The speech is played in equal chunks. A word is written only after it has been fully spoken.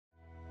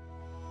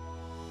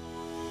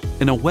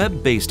In a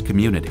web-based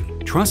community,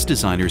 truss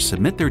designers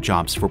submit their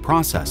jobs for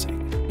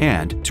processing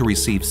and to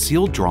receive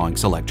sealed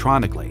drawings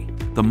electronically.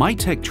 The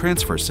MiTek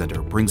Transfer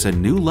Center brings a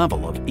new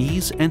level of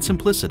ease and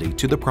simplicity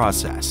to the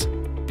process.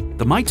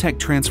 The MiTek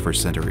Transfer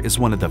Center is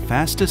one of the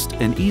fastest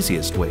and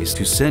easiest ways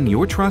to send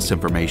your truss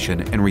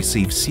information and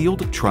receive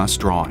sealed truss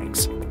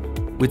drawings.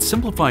 With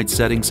simplified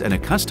settings and a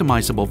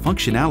customizable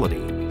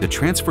functionality, the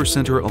Transfer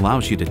Center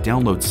allows you to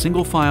download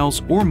single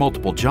files or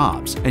multiple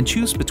jobs and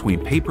choose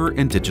between paper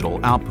and digital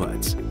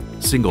outputs.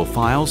 Single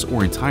files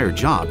or entire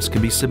jobs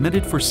can be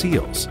submitted for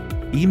seals.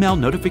 Email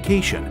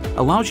notification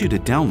allows you to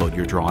download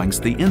your drawings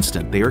the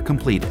instant they are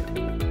completed.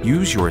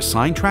 Use your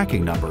assigned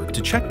tracking number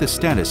to check the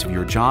status of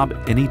your job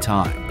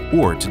anytime,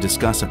 or to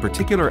discuss a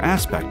particular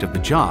aspect of the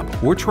job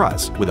or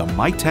truss with a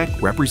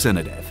MiTek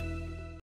representative.